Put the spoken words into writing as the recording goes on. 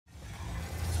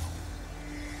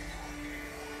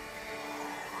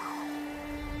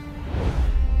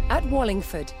At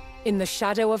Wallingford, in the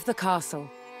shadow of the castle,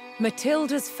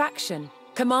 Matilda's faction,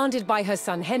 commanded by her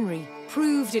son Henry,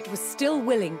 proved it was still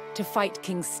willing to fight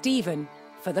King Stephen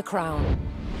for the crown.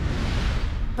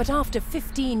 But after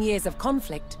 15 years of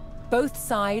conflict, both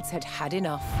sides had had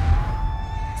enough.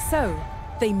 So,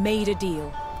 they made a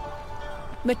deal.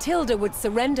 Matilda would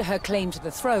surrender her claim to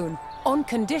the throne on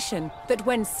condition that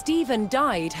when Stephen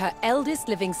died, her eldest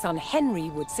living son Henry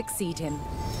would succeed him.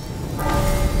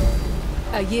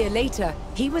 A year later,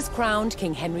 he was crowned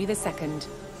King Henry II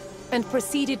and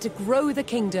proceeded to grow the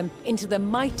kingdom into the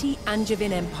mighty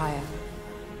Angevin Empire.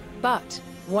 But,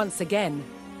 once again,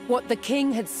 what the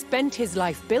king had spent his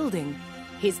life building,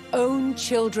 his own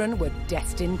children were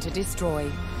destined to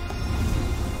destroy.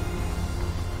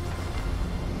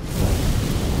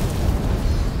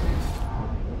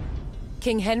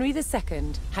 King Henry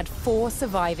II had 4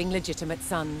 surviving legitimate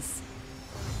sons,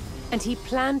 and he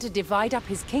planned to divide up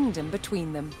his kingdom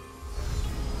between them.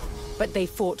 But they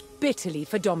fought bitterly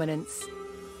for dominance.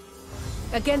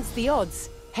 Against the odds,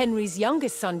 Henry's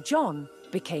youngest son, John,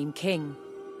 became king.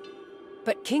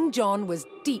 But King John was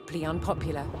deeply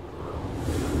unpopular.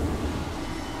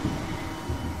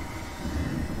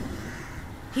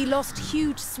 He lost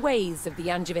huge swathes of the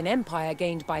Angevin Empire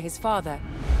gained by his father,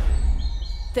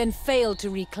 then failed to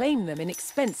reclaim them in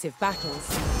expensive battles.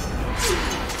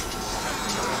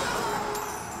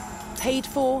 Paid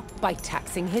for by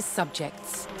taxing his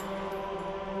subjects.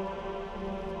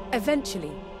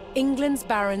 Eventually, England's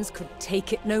barons could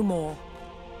take it no more.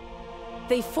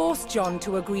 They forced John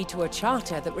to agree to a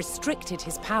charter that restricted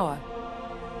his power.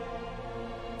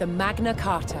 The Magna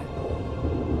Carta.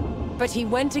 But he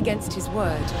went against his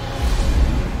word.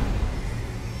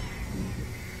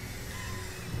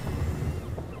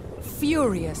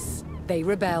 Furious, they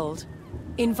rebelled,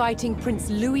 inviting Prince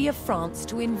Louis of France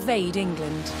to invade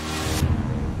England.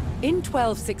 In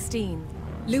 1216,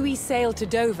 Louis sailed to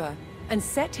Dover and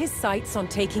set his sights on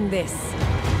taking this,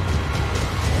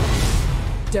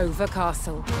 Dover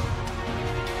Castle.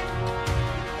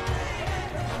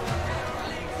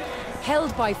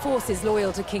 Held by forces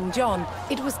loyal to King John,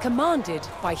 it was commanded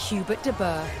by Hubert de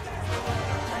Burgh.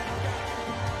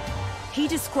 He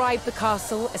described the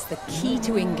castle as the key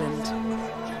to England.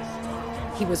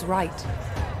 He was right.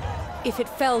 If it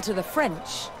fell to the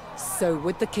French, so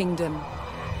would the kingdom.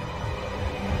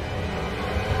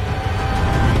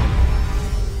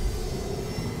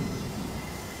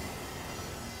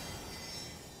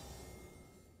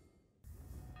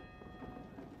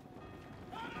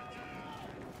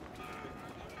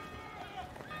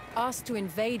 Asked to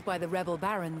invade by the rebel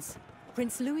barons,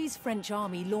 Prince Louis's French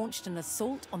army launched an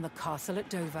assault on the castle at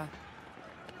Dover.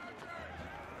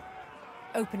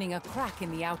 Opening a crack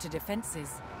in the outer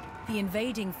defenses, the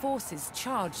invading forces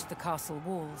charged the castle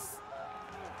walls.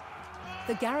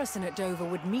 The garrison at Dover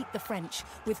would meet the French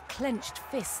with clenched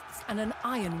fists and an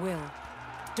iron will.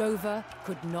 Dover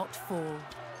could not fall.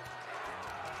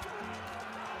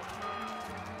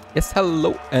 Yes,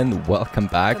 hello and welcome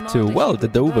back to, well, the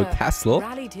Dover Castle.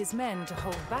 Rallied his men to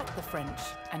hold back the French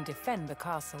and defend the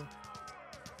castle.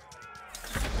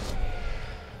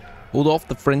 Hold off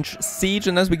the French siege,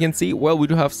 and as we can see, well, we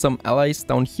do have some allies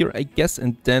down here, I guess,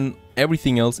 and then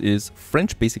everything else is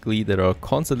French, basically, that are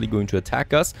constantly going to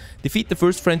attack us. Defeat the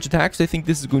first French attack, so I think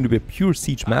this is going to be a pure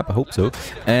siege map, I hope so.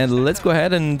 And let's go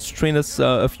ahead and train us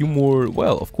a few more,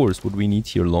 well, of course, what we need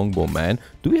here, longbowman.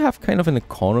 Do we have kind of an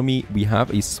economy? We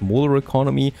have a smaller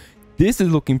economy. This is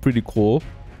looking pretty cool.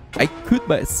 I could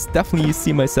definitely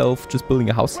see myself just building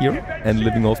a house here and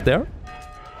living off there.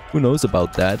 Who knows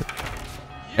about that?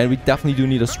 And we definitely do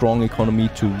need a strong economy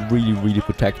to really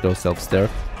protect ourselves there.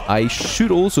 I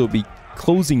should also be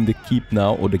closing the keep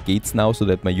now, or the gates now, so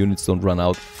that my units don't run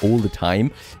out all the time.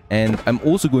 And I'm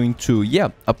also going to, yeah,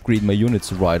 upgrade my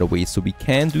units right away, so we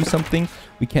can do something.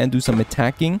 We can do some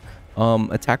attacking,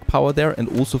 attack power there. And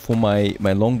also for my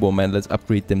longbowmen, let's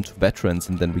upgrade them to veterans,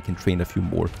 and then we can train a few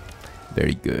more.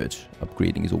 Very good.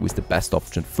 Upgrading is always the best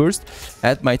option. First,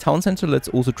 at my town center, let's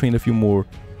also train a few more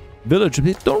villagers.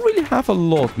 We don't really have a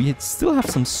lot. We still have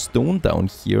some stone down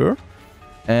here.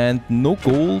 And no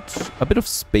gold. A bit of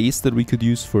space that we could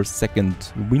use for a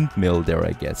second windmill there,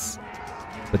 I guess.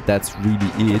 But that's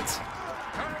really it.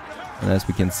 And as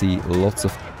we can see, lots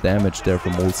of damage there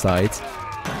from all sides.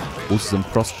 Also some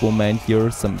crossbowmen here.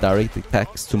 Some direct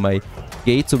attacks to my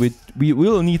gate. So we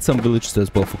will need some villagers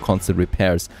as well for constant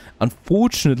repairs.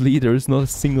 Unfortunately, there is not a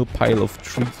single pile of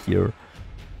tree here.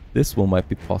 This one might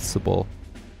be possible.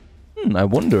 I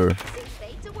wonder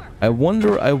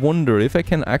if I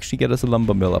can actually get us a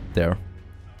lumber mill up there.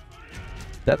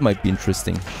 That might be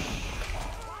interesting.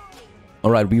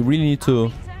 Alright, we really need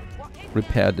to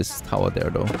repair this tower there,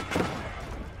 though.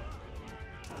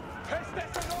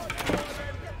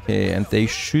 Okay, and they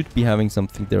should be having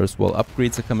something there as well.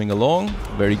 Upgrades are coming along.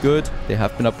 Very good. They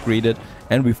have been upgraded.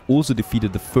 And we've also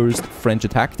defeated the first French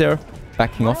attack there.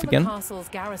 Backing off again. The castle's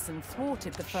garrison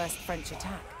thwarted the first French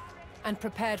attack and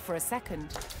prepared for a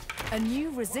second. A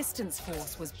new resistance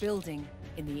force was building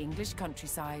in the English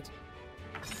countryside.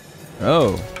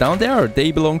 Oh, down there,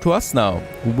 they belong to us now.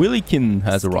 Willikin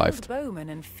has arrived. Bowman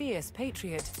and fierce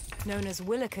patriot, known as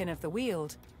Willikin of the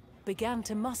Weald, began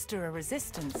to muster a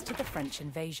resistance to the French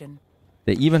invasion.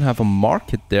 They even have a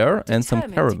market there and some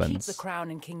caravans. To keep the crown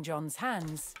in King John's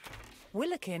hands,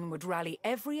 Willikin would rally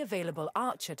every available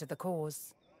archer to the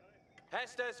cause.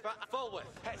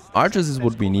 Archers is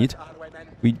what we need.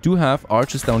 We do have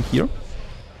archers down here.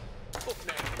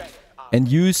 And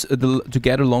use to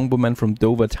gather longbowmen from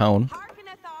Dover town.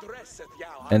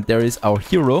 And there is our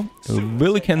hero,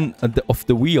 Willikin of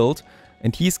the Weald.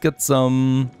 And he's got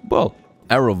some, well,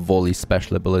 arrow volley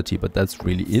special ability, but that's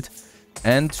really it.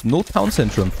 And no town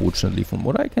center, unfortunately, from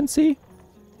what I can see.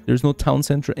 There's no town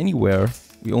center anywhere.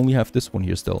 We only have this one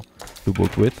here still to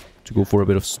work with, to go for a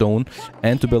bit of stone,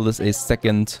 and to build us a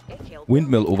second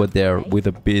windmill over there with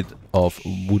a bit of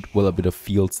wood, well, a bit of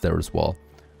fields there as well.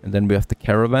 And then we have the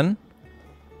caravan.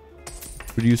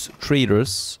 Produce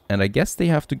traders, and I guess they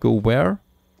have to go where?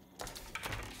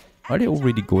 Are they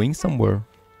already going somewhere?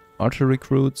 Archer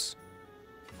recruits.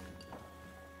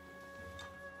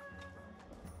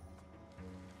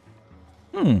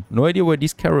 No idea where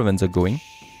these caravans are going.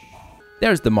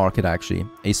 There's the market, actually.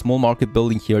 A small market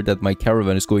building here that my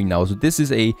caravan is going now. So this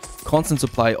is a constant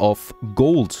supply of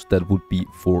gold that would be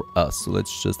for us. So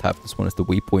let's just have this one as the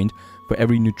waypoint for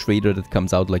every new trader that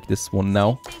comes out, like this one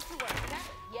now.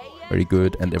 Very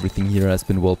good. And everything here has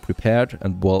been well prepared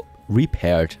and well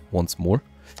repaired once more.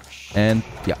 And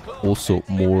yeah, also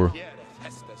more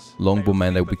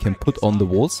longbowmen that we can put on the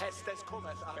walls.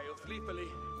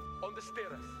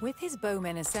 With his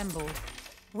bowmen assembled,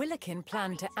 Willikin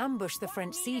planned to ambush the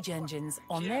French siege engines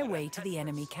on their way to the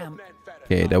enemy camp.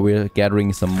 Okay, there we're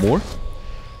gathering some more.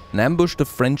 And ambush the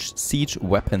French siege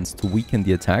weapons to weaken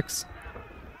the attacks.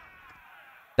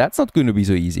 That's not going to be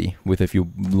so easy. With a few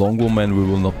longbowmen, we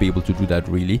will not be able to do that,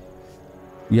 really.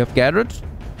 We have gathered.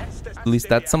 At least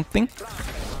that's something.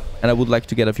 And I would like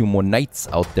to get a few more knights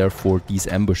out there for these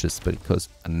ambushes, because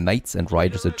knights and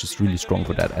riders are just really strong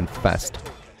for that and fast.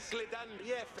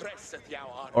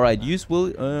 Alright, use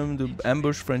will to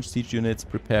ambush French siege units,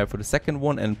 prepare for the second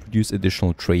one, and produce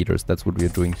additional traders. That's what we are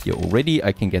doing here already.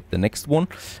 I can get the next one.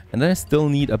 And then I still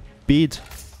need a bit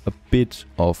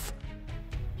of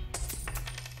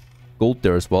gold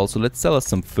there as well. So let's sell us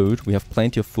some food. We have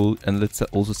plenty of food, and let's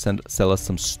also sell us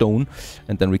some stone.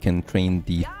 And then we can train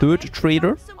the third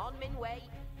trader.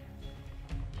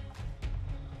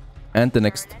 And the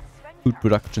next food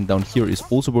production down here is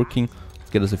also working.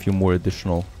 Let's get us a few more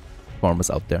additional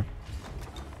farmers out there.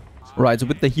 Right, so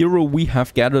with the hero we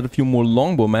have gathered a few more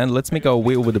longbowmen. Let's make our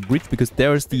way over the bridge, because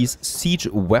there's these siege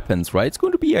weapons, right? It's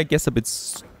going to be, I guess, a bit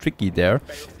tricky there.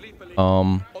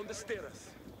 To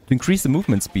increase the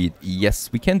movement speed.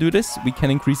 Yes, we can do this. We can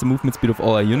increase the movement speed of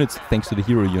all our units thanks to the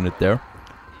hero unit there.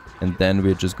 And then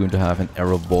we're just going to have an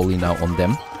arrow volley now on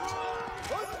them.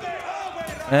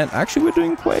 And actually we're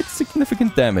doing quite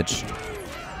significant damage.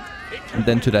 And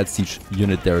then to that siege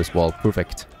unit there as well.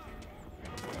 Perfect.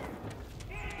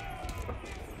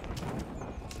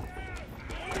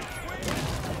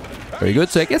 Very good.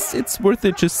 So I guess it's worth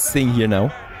it just staying here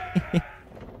now.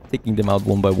 Taking them out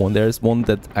one by one. There's one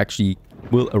that actually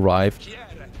will arrive.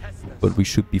 But we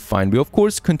should be fine. We of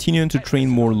course continuing to train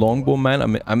more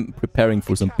longbowmen. I'm preparing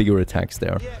for some bigger attacks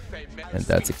there. And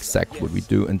that's exactly what we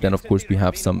do. And then of course we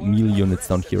have some melee units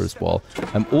down here as well.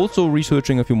 I'm also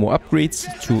researching a few more upgrades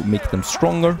to make them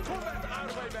stronger.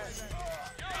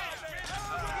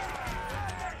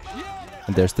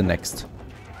 And there's the next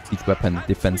siege weapon,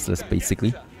 defenseless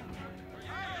basically.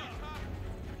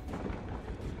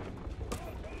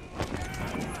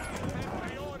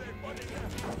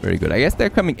 Very good. I guess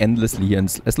they're coming endlessly here,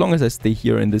 and as long as I stay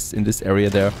here in this area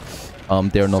there,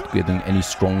 they're not getting any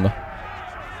stronger.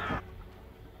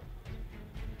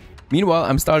 Meanwhile,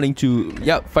 I'm starting to,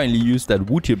 finally use that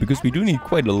wood here, because we do need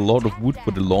quite a lot of wood for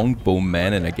the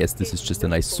longbowman, and I guess this is just a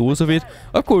nice source of it.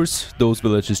 Of course, those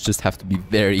villagers just have to be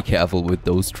very careful with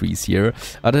those trees here.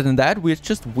 Other than that, we're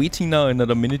just waiting now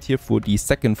another minute here for the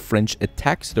second French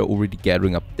attack. So they're already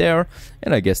gathering up there,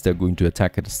 and I guess they're going to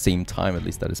attack at the same time. At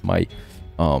least that is my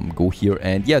go here.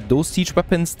 And yeah, those siege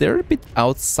weapons, they're a bit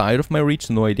outside of my reach.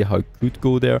 No idea how I could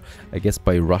go there. I guess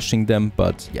by rushing them.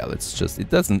 But yeah, let's just,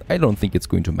 I don't think it's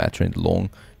going to matter in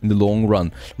the long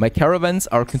run. My caravans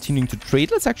are continuing to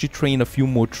trade. Let's actually train a few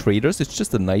more traders. It's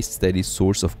just a nice steady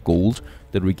source of gold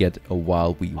that we get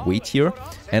while we wait here.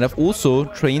 And I've also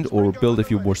trained or built a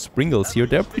few more springles here.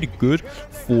 They're pretty good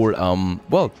for,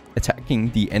 well,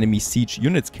 attacking the enemy siege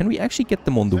units. Can we actually get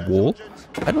them on the wall?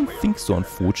 I don't think so,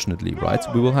 unfortunately, right?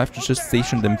 So we will have to just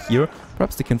station them here.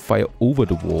 Perhaps they can fire over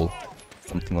the wall.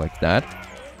 Something like that.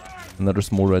 Another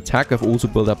smaller attack. I've also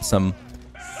built up some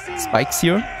spikes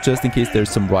here, just in case there's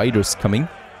some riders coming.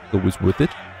 Always worth it.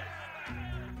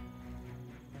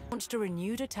 Launched a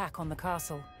renewed attack on the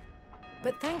castle.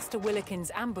 But thanks to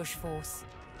Willikin's ambush force,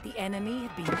 the enemy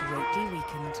had been greatly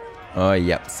weakened.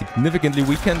 Yeah, significantly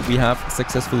weakened. We have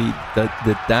successfully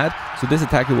did that. So this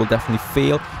attack will definitely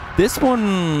fail. This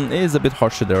one is a bit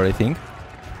harsher there, I think.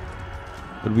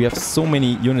 But we have so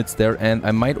many units there. And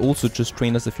I might also just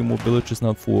train us a few more villagers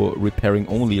now for repairing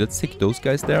only. Let's take those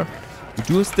guys there. We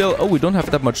do still... Oh, we don't have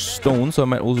that much stone. So I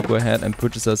might also go ahead and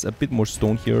purchase us a bit more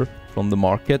stone here from the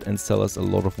market. And sell us a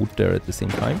lot of wood there at the same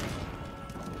time.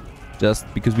 Just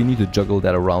because we need to juggle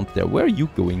that around there. Where are you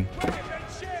going?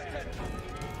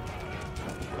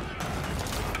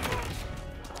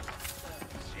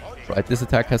 Right, this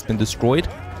attack has been destroyed.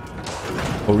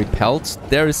 Or repelled.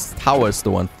 There is towers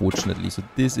though, unfortunately. So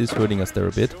this is hurting us there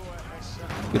a bit.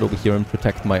 Get over here and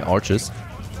protect my archers.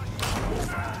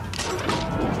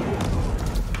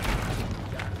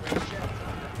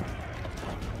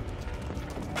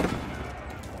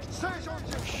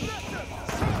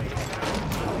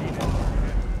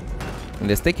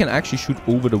 Yes, they can actually shoot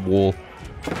over the wall.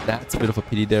 That's a bit of a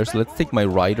pity there. So let's take my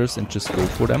riders and just go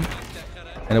for them.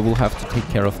 And I will have to take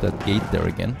care of that gate there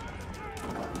again.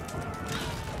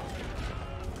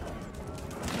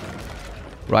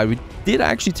 Right, we did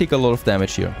actually take a lot of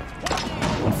damage here.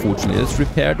 Unfortunately, let's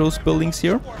repair those buildings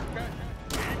here.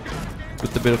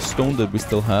 With the bit of stone that we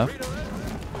still have.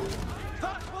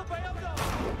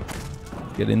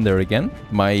 Get in there again.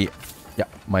 My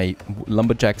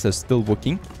lumberjacks are still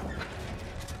working.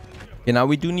 Okay, now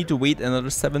we do need to wait another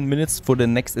 7 minutes for the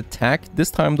next attack. This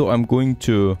time though, I'm going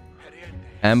to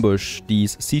ambush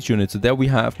these siege units. So there we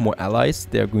have more allies.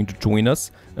 They are going to join us.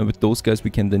 And with those guys,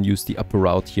 we can then use the upper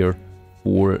route here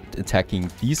for attacking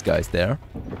these guys there.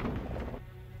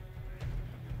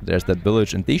 There's that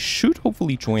village and they should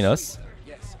hopefully join us.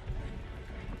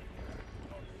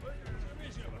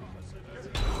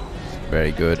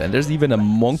 Very good. And there's even a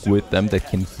monk with them that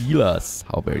can heal us.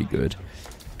 How very good.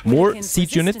 More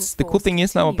siege units. The cool thing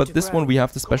is now about this one, we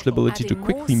have the special ability to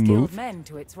quickly move.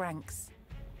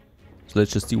 So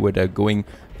let's just see where they're going.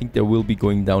 I think they will be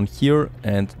going down here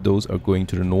and those are going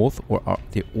to the north. Or are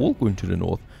they all going to the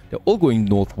north? They're all going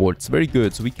northwards. Very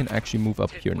good. So we can actually move up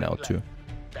here now too.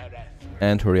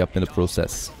 And hurry up in the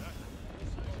process.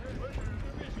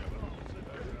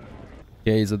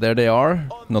 Okay, so there they are.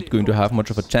 Not going to have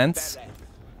much of a chance.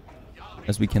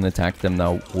 As we can attack them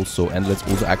now also. And let's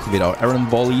also activate our arrow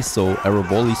volley so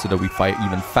that we fire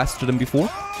even faster than before.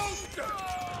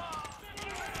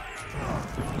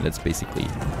 And that's basically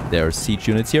their siege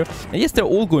units here. And yes, they're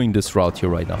all going this route here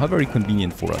right now. How very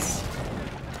convenient for us.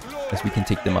 As we can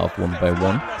take them out one by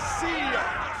one.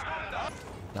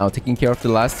 Now taking care of the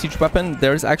last siege weapon.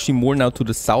 There's actually more now to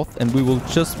the south. And we will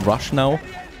just rush now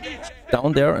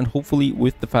down there. And hopefully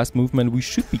with the fast movement we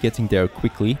should be getting there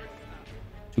quickly.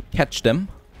 To catch them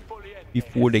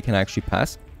before they can actually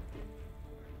pass.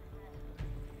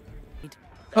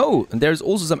 Oh, and there's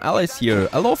also some allies here.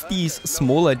 I love these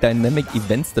smaller dynamic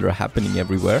events that are happening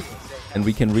everywhere. And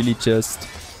we can really just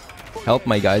help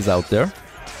my guys out there.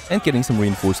 And getting some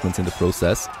reinforcements in the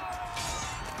process.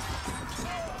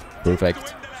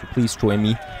 Perfect. So please join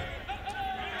me.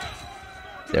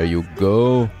 There you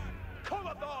go.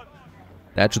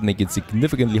 That should make it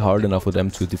significantly harder enough for them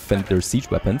to defend their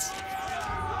siege weapons.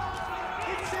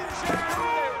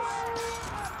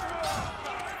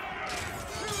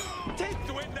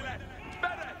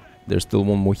 There's still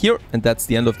one more here, and that's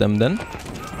the end of them then.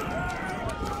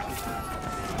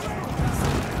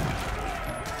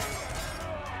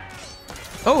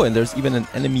 Oh, and there's even an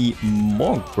enemy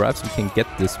monk. Perhaps we can get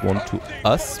this one to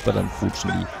us, but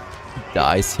unfortunately he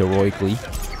dies heroically.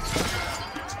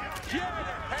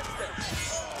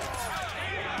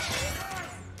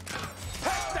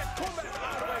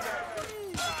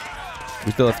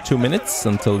 We still have 2 minutes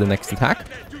until the next attack.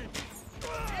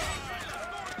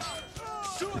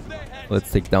 Let's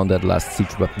take down that last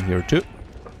siege weapon here too.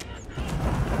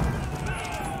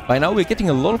 By now we're getting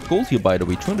a lot of gold here, by the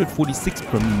way. 246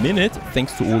 per minute,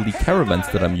 thanks to all the caravans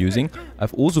that I'm using.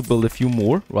 I've also built a few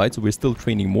more, right? So we're still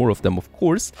training more of them, of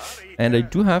course. And I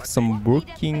do have some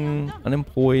working,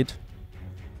 unemployed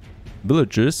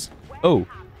villagers. Oh,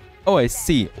 I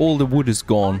see. All the wood is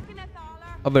gone.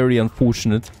 Very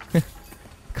unfortunate.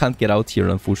 Can't get out here,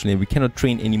 unfortunately. We cannot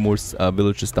train any more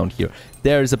villagers down here.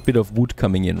 There is a bit of wood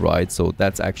coming in, right? So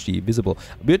that's actually visible.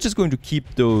 We're just going to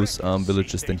keep those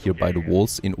villagers then here by the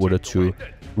walls in order to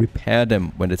repair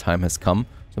them when the time has come.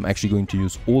 So I'm actually going to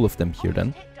use all of them here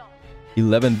then.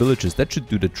 11 villagers. That should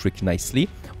do the trick nicely.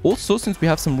 Also, since we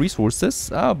have some resources,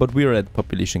 but we're at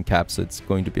population cap, so it's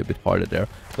going to be a bit harder there.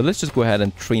 But let's just go ahead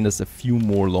and train us a few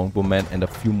more longbowmen and a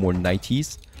few more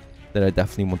knighties that I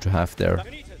definitely want to have there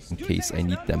in case I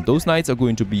need them. Those knights are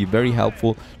going to be very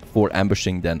helpful for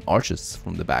ambushing then archers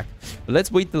from the back. But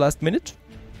let's wait the last minute.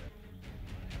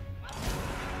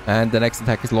 And the next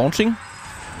attack is launching.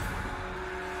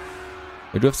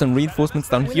 We do have some reinforcements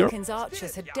down here. Willikin's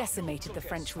archers had decimated the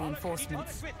French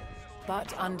reinforcements.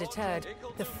 But undeterred,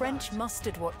 the French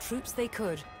mustered what troops they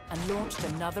could and launched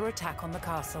another attack on the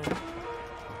castle.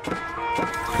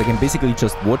 They can basically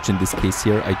just watch in this case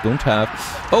here. I don't have...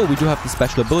 Oh, we do have the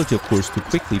special ability, of course, to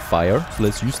quickly fire. So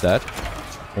let's use that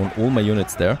on all my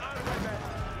units there.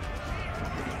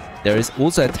 There is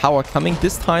also a tower coming.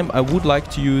 This time I would like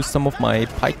to use some of my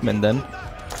pikemen then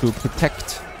to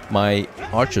protect my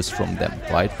archers from them,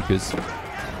 right? Because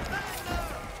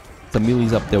some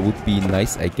melees up there would be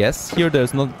nice, I guess. Here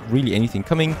there's not really anything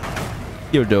coming.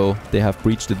 Here though, they have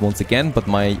breached it once again, but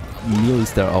my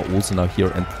melees there are also now here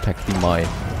and protecting my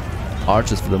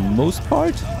archers for the most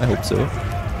part. I hope so.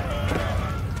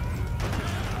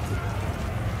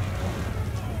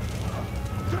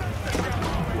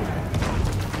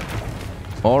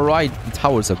 Alright, the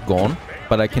towers are gone,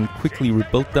 but I can quickly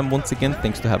rebuild them once again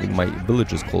thanks to having my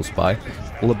villagers close by.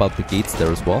 All about the gates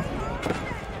there as well.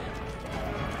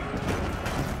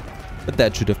 But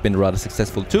that should have been rather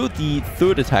successful too. The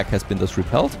third attack has been thus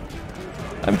repelled.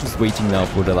 I'm just waiting now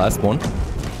for the last one.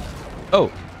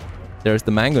 Oh, there's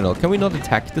the mangonel. Can we not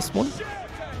attack this one?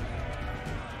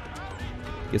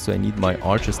 Guess I need my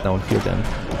archers down here then.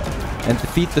 And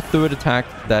defeat the third attack.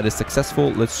 That is successful.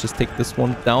 Let's just take this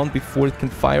one down before it can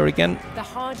fire again. The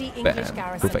hardy English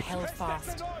garrison held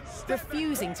fast,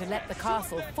 refusing to let the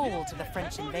castle fall to the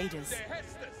French invaders.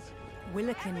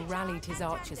 Willikin rallied his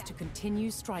archers to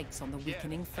continue strikes on the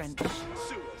weakening French.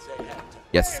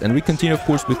 Yes, and we continue, of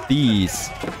course, with these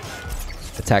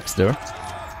attacks there.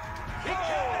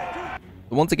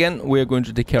 Once again, we are going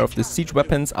to take care of the siege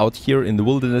weapons out here in the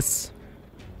wilderness.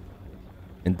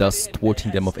 And thus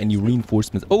thwarting them of any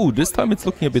reinforcements. Oh, this time it's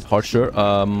looking a bit harsher.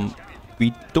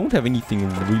 We don't have anything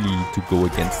really to go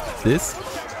against this.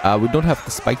 We don't have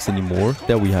the spikes anymore.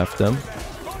 There we have them.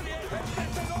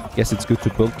 Guess it's good to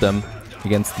build them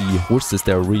against the horses.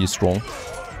 They're really strong.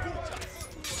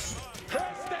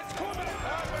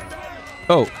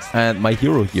 Oh, and my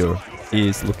hero here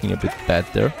is looking a bit bad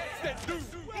there.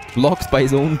 Blocked by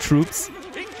his own troops.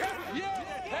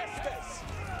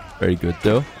 Very good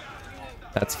though.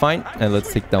 That's fine. And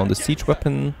let's take down the siege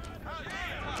weapon.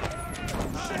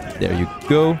 There you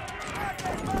go.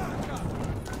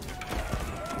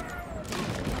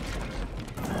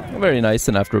 Very nice,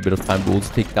 and after a bit of time we'll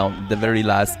also take down the very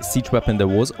last siege weapon that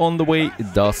was on the way.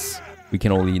 Thus, we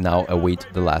can only now await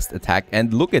the last attack.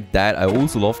 And look at that, I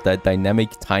also love that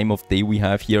dynamic time of day we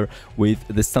have here with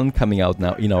the sun coming out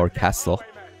now in our castle.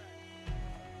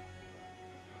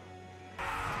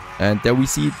 And there we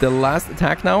see the last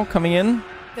attack now coming in.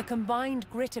 The combined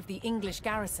grit of the English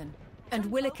garrison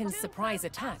and Willikin's surprise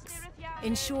attacks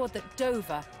ensured that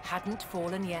Dover hadn't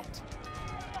fallen yet.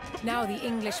 Now the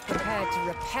English prepared to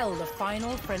repel the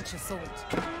final French assault.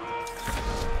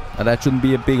 And that shouldn't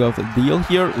be a big of a deal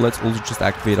here. Let's also just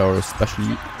activate our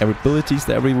special abilities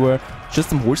everywhere. Just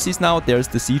some horses now. There's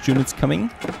the siege units coming.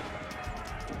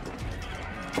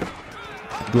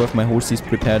 I do have my horses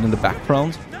prepared in the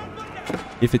background,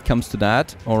 if it comes to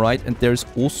that. Alright, and there's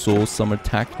also some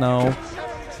attack now.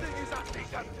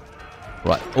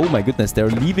 Right, oh my goodness, they're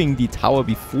leaving the tower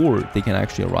before they can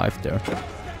actually arrive there.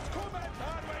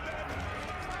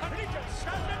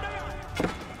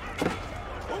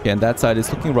 Okay, and that side is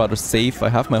looking rather safe. I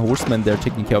have my horsemen there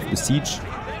taking care of the siege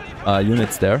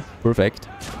units there. Perfect.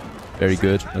 Very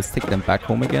good. Let's take them back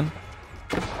home again.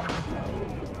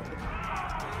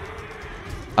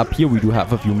 Up here we do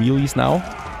have a few melees now.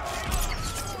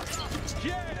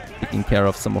 Taking care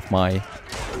of some of my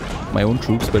own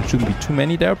troops, but it shouldn't be too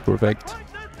many there. Perfect.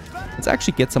 Let's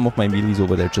actually get some of my melees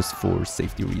over there just for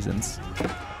safety reasons.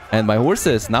 And my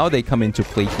horses, now they come into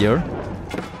play here.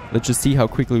 Let's just see how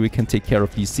quickly we can take care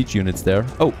of these siege units there.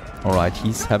 Oh, alright,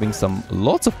 he's having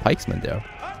lots of pikesmen there.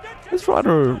 Let's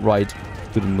rather ride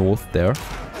to the north there.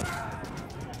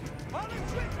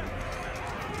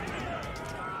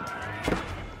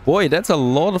 Boy, that's a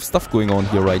lot of stuff going on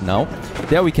here right now.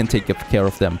 There we can take care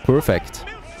of them. Perfect.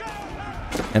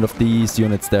 And of these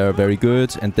units there, very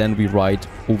good. And then we ride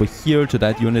over here to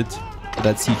that unit, to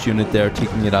that siege unit there,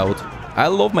 taking it out. I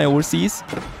love my overseas.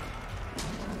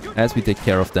 As we take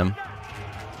care of them.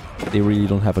 They really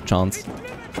don't have a chance.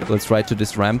 Let's ride to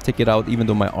this ram, take it out, even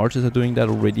though my archers are doing that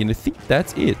already. And I think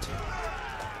that's it.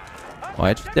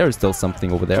 Alright, there is still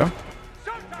something over there.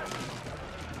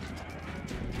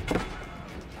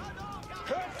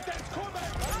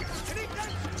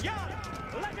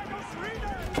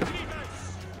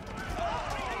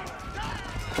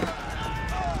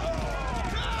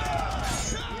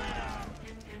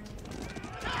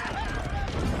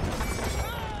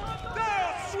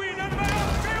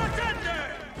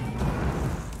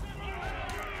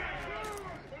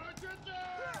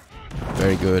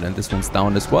 Very good, and this one's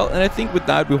down as well. And I think with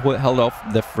that we held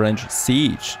off the French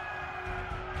siege.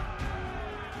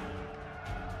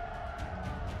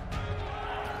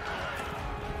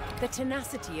 The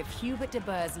tenacity of Hubert de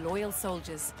Burgh's loyal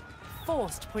soldiers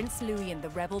forced Prince Louis and the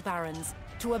rebel barons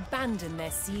to abandon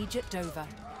their siege at Dover.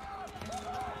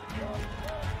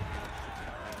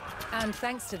 And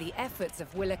thanks to the efforts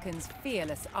of Willikin's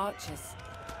fearless archers,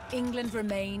 England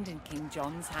remained in King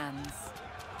John's hands.